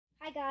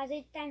Hi guys,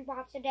 it's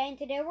unbox today, and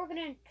today we're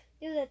going to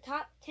do the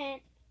top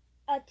 10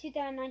 of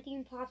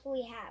 2019 pops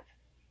we have.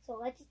 So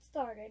let's get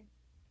started.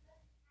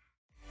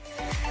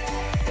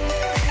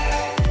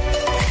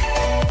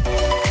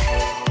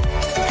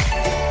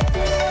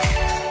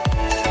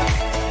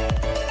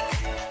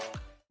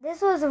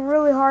 This was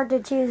really hard to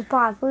choose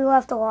pops. We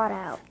left a lot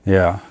out.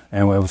 Yeah,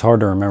 and it was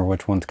hard to remember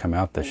which ones come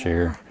out this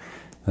year.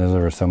 There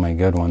were so many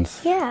good ones.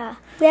 Yeah,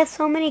 we have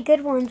so many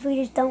good ones. We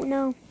just don't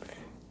know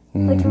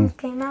which ones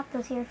came out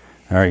this year.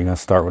 All right, you're going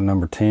to start with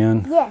number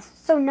 10? Yes,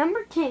 so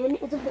number 10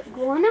 is a big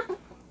one.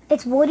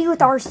 It's Woody with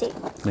RC.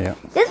 Yeah.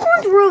 This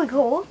one's really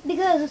cool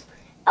because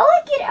I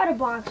like it out of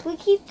box. We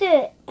keep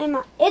it in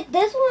my...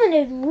 This one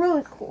is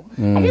really cool.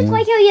 I just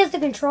like how he has the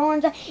controller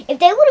and stuff. If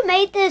they would have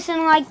made this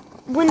in like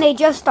when they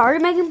just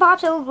started making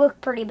pops, it would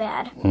look pretty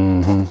bad.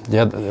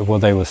 Yeah, well,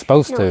 they were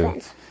supposed to.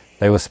 Offense.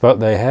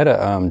 They had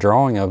a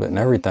drawing of it and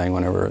everything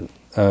whenever...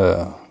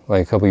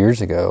 like a couple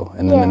years ago,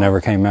 and then it never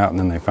came out, and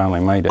then they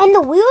finally made it. And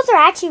the wheels are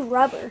actually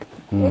rubber.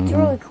 It's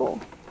really cool.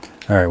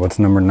 All right, what's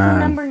number 9?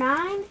 Number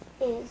 9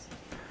 is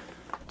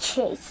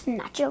Chase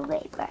Nacho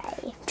Libre.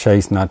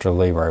 Chase Nacho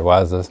Libre.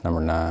 Why is this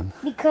number 9?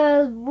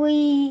 Because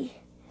do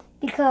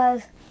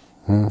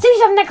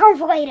something that comes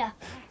later.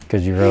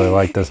 Because you really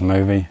like this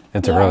movie?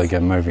 It's a really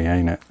good movie,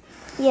 ain't it?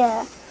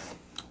 Yeah.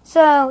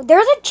 So,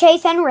 there's a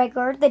Chase and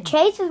regular. The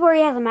Chase is where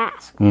he has a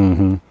mask.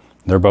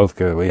 They're both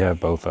good. We have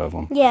both of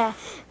them. Yeah.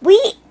 We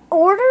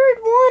ordered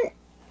one,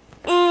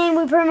 and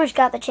we pretty much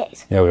got the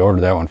Chase. Yeah, we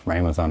ordered that one from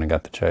Amazon and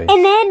got the Chase.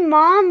 And then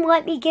Mom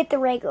let me get the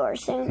regular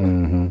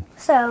soon.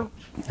 So.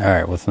 All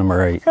right, what's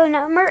number 8? So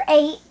number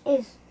 8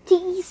 is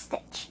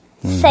T-Stitch.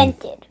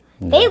 Scented.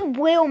 They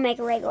will make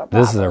a regular pop.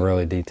 This is a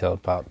really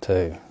detailed pop,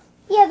 too.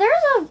 Yeah,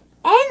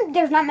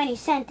 there's not many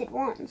scented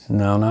ones.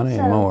 No, not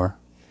anymore.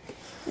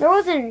 There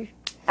wasn't...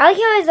 I like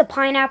how he has a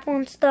pineapple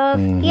and stuff.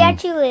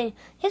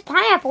 His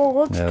pineapple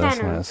looks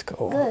kind of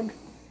cool. good.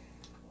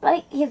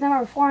 Like, he's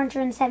number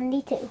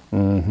 472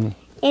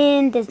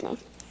 in Disney.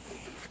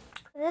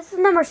 This is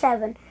number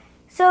 7.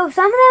 So,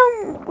 some of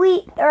them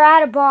we are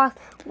out of box.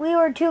 We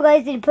were too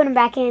lazy to put them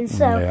back in,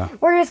 so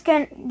we're just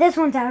going to... This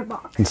one's out of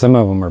box. And some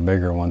of them are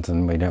bigger ones,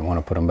 and we didn't want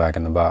to put them back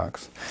in the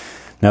box.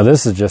 Now,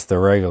 this is just the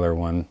regular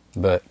one,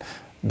 but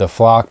the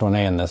flocked one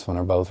and this one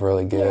are both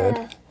really good.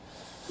 Yeah.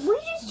 We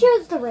just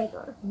chose the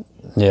regular.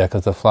 Yeah,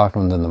 because the flocked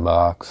one's in the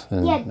box,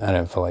 and I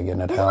didn't feel like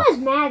getting it out. This one has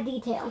mad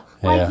detail.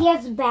 Like, he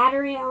has a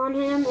battery on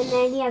him, and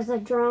then he has the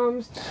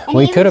drums. And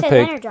we could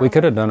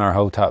have done our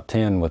whole top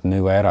 10 with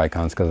new ad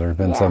icons, because there's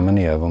been so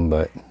many of them,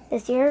 but...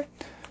 This year?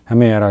 How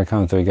many ad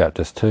icons do we got?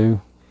 Just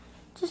 2?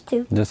 Just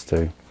 2. Just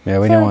 2. Yeah,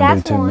 we didn't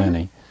want to do too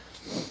many.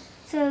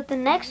 So, the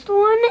next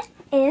one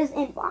is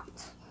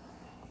Unbox.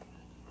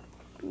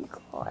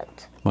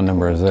 What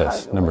number is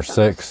this? Number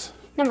 6?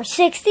 Number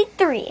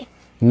 63.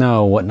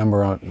 No, what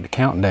number on the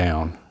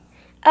countdown?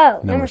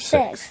 Oh, number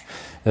 6.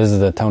 This is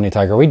the Tony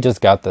Tiger. We just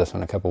got this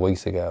one a couple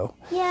weeks ago.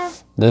 Yeah.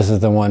 This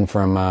is the one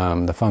from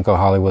the Funko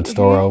Hollywood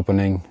store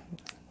opening.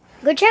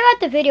 Go check out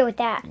the video with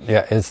that.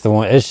 Yeah, it's the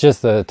one. It's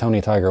just the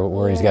Tony Tiger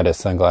where he's got his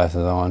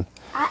sunglasses on.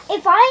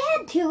 If I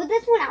had 2 with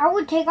this one, I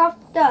would take off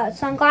the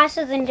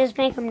sunglasses and just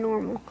make them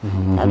normal.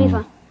 That'd be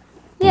fun.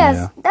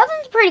 Yes, that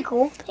one's pretty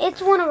cool.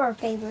 It's one of our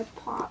favorite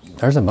pops.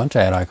 There's a bunch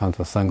of ad icons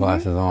with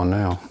sunglasses on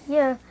now.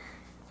 Yeah.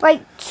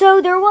 Like,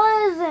 so there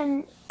was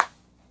a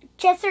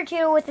Chester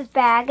too with his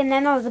bag, and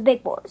then there was a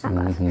big boy with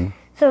sunglasses.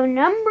 So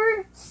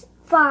number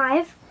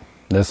 5.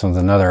 This one's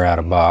another out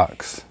of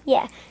box.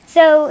 Yeah.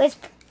 So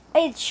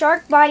it's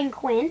Shark Biting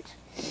Quint.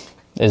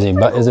 Is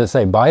it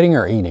say biting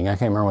or eating? I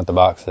can't remember what the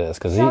box says,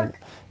 because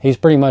he's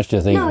pretty much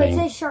just eating. No, it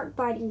says Shark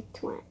Biting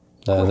Quint.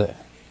 Does it?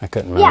 I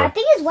couldn't remember. Yeah, I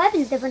think his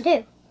weapon's different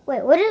too.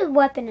 Wait, what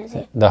weapon is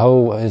it?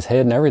 His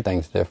head and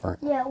everything's different.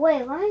 Yeah,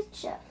 wait, let me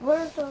check.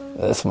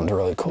 This one's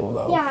really cool,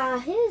 though.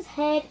 Yeah, his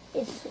head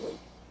is sweet.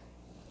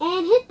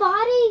 And his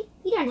body,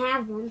 he doesn't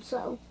have one,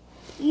 so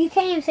you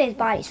can't even say his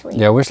body's sweet.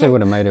 Yeah, I wish they would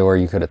have made it where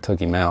you could have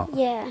took him out.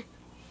 Yeah.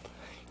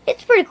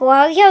 It's pretty cool.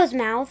 I like how his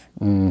mouth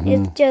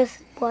is just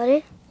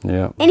bloody.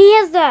 Yeah. And he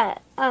has the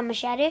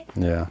machete.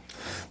 Yeah.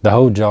 The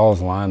whole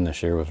Jaws line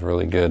this year was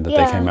really good that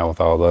they came out with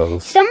all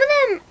those. Some of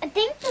them, I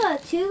think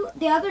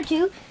the other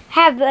 2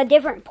 have a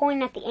different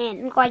point at the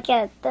end, like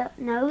at the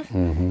nose.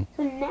 So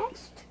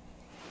next,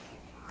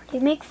 Marty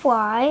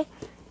McFly,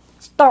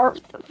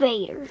 Darth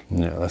Vader.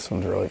 Yeah, this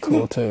one's really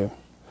cool too.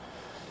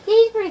 Yeah,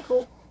 he's pretty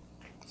cool.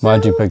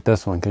 Why'd you pick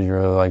this one? Because you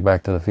really like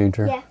Back to the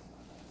Future? Yeah.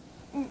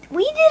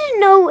 We didn't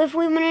know if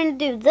we wanted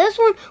to do this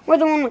one or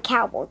the one with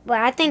cowboy, but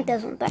I think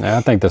this one's better. Yeah,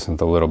 I think this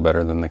one's a little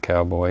better than the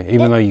cowboy,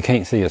 even though you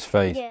can't see his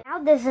face. Yeah. Now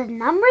this is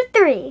number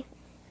 3.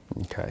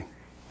 Okay.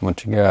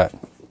 What you got?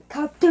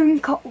 Captain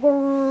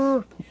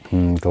Cutler.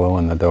 Glow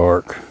in the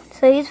dark.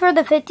 So he's for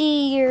the 50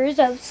 years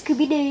of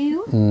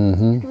Scooby-Doo.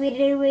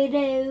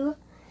 Scooby-Doo.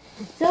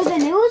 So the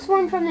newest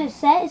one from this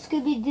set is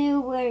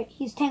Scooby-Doo where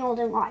he's tangled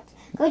in lights.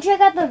 Go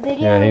check out the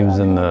video. Yeah, he was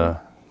in the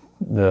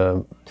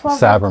the 12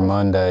 Cyber days.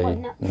 Monday Oh,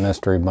 no.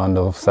 mystery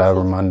bundle,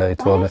 Cyber Monday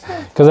 12 days.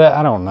 Because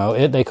I don't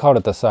know, they called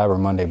it the Cyber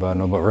Monday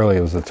bundle, but really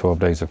it was the 12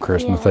 days of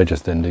Christmas. Yeah. They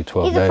just didn't do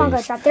 12 He's a Funko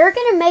days. shop. They're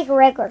gonna make a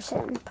regular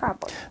soon,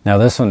 probably. Now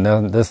this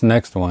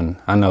next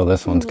one, I know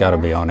this one's got to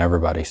be on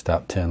everybody's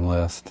top 10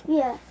 list.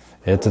 Yeah.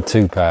 It's a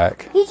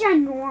 2-pack. He's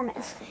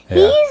ginormous.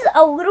 Yeah. He's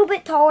a little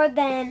bit taller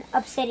than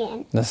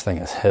Obsidian. This thing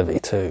is heavy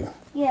too.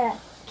 Yeah.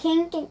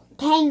 Hanging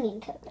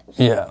Coco's.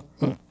 Yeah.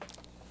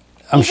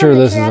 I'm He's sure on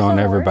the this is Jurassic on World.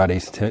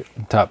 everybody's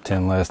top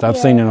 10 list. I've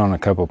Yeah. seen it on a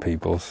couple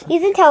people's.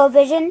 He's in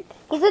television.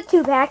 He's a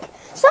 2-pack.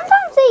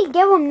 Sometimes they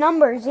give him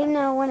numbers, even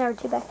though when they're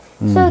 2-pack.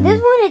 So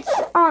this one, it's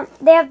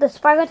they have the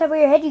spike on top of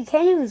your head. You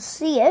can't even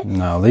see it.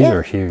 No, these Yeah.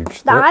 are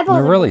huge. The eyeballs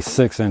They're are- really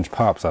 6-inch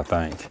pops, I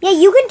think. Yeah,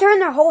 you can turn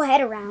their whole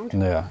head around.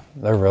 Yeah,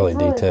 they're really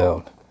Really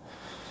detailed.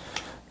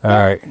 All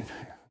right.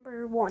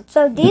 Number 1.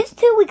 So these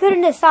two, we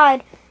couldn't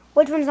decide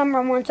which one's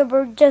number 1. So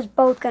we're just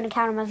both going to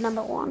count them as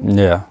number 1.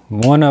 Yeah,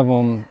 one of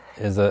them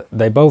is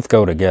they both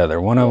go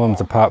together. One of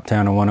them's a Pop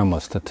Town and one of them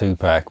was the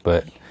 2-pack,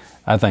 but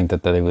I think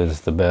that they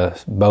was the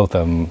best. Both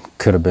of them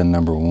could have been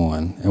number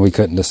 1, and we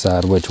couldn't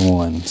decide which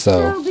one.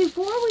 So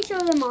before we show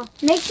them off,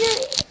 make sure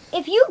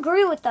if you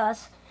agree with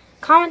us,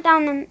 comment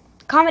down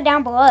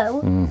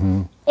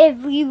below if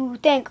you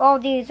think all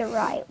these are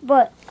right.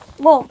 But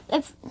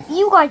if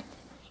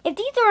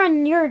these are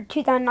on your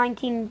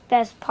 2019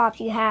 best pops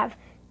you have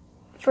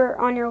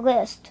on your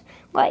list,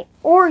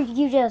 or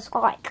you just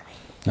like.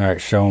 All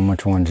right, show them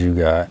which ones you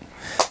got.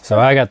 So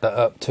I got the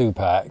Up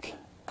 2-pack,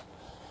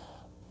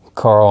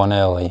 Carl and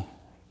Ellie,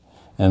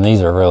 and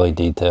these are really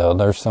detailed.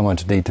 There's so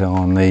much detail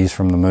on these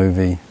from the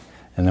movie.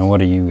 And then what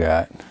do you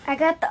got? I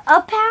got the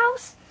Up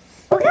House.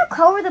 Look how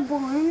color the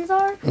balloons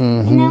are.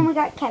 And then we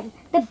got Kevin.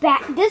 The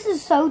back. This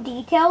is so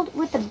detailed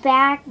with the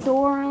back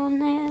door on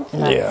this.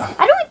 Yeah.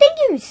 I don't think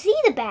you can see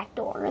the back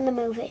door in the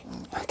movie.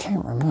 I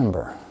can't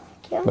remember.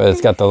 Yeah. But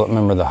it's got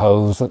remember the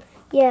hose?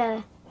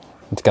 Yeah.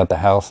 It's got the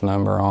house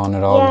number on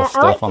it, all Yeah, the I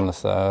stuff like on the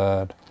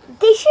side.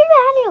 They should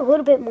have added a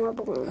little bit more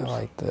balloons. I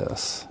like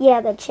this.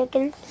 Yeah, the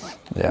chicken.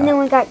 And then Yeah.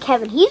 we got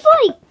Kevin. He's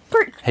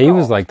pretty He tall.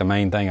 was like the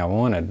main thing I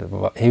wanted.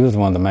 He was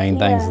one of the main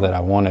things Yeah. that I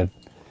wanted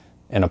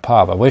in a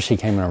pop. I wish he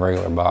came in a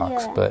regular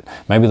box, Yeah. but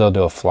maybe they'll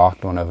do a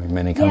flocked one of him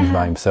and he comes Yeah.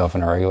 by himself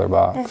in a regular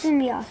box. That's gonna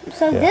be awesome.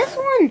 So Yeah. this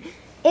one,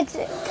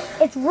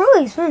 it's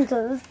really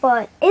expensive,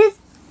 but I don't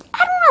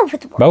know if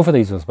it's worth. Both of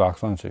these was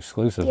box lunch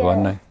exclusives, Yeah.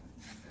 wasn't they?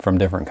 From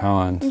different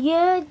cons.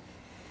 Yeah,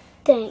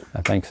 think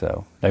I think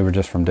so. They were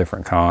just from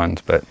different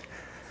cons, but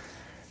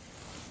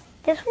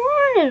this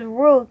one is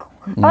really cool.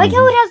 I like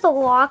how it has the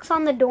locks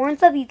on the door and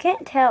stuff. You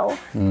can't tell.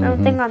 I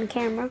don't think on the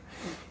camera.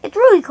 It's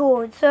really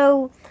cool.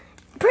 So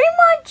pretty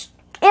much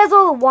it has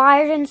all the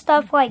wires and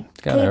stuff like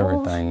it's got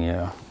cables. everything,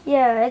 yeah.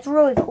 Yeah, it's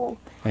really cool.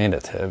 And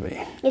it's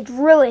heavy. It's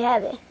really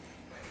heavy.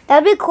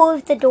 That'd be cool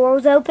if the door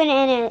was open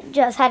and it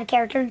just had a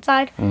character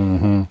inside.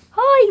 Mm-hmm.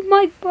 Hi,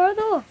 my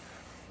brother.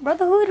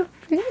 Brotherhood.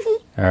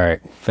 All right,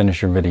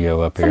 finish your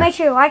video up So here. make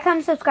sure you like,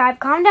 comment, subscribe.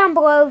 Comment down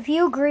below if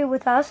you agree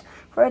with us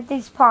for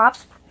these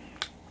pops.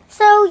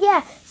 So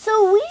yeah,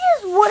 so we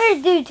just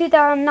wanted to do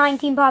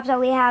 2019 pops that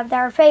we have that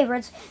are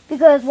favorites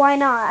because why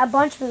not? A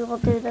bunch of people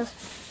do this.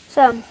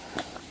 So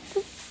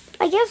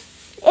I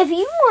guess if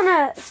you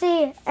want to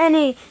see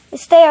any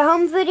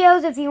stay-at-home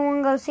videos, if you want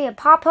to go see a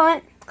pop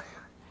hunt,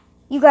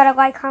 you gotta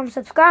like, comment,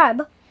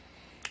 subscribe,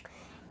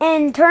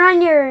 and turn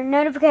on your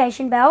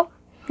notification bell.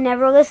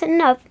 Never miss an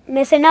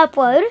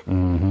upload.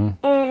 Mm-hmm.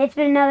 And it's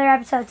been another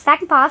episode of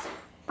Stacking Pops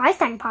by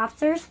Stacking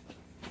Popsters.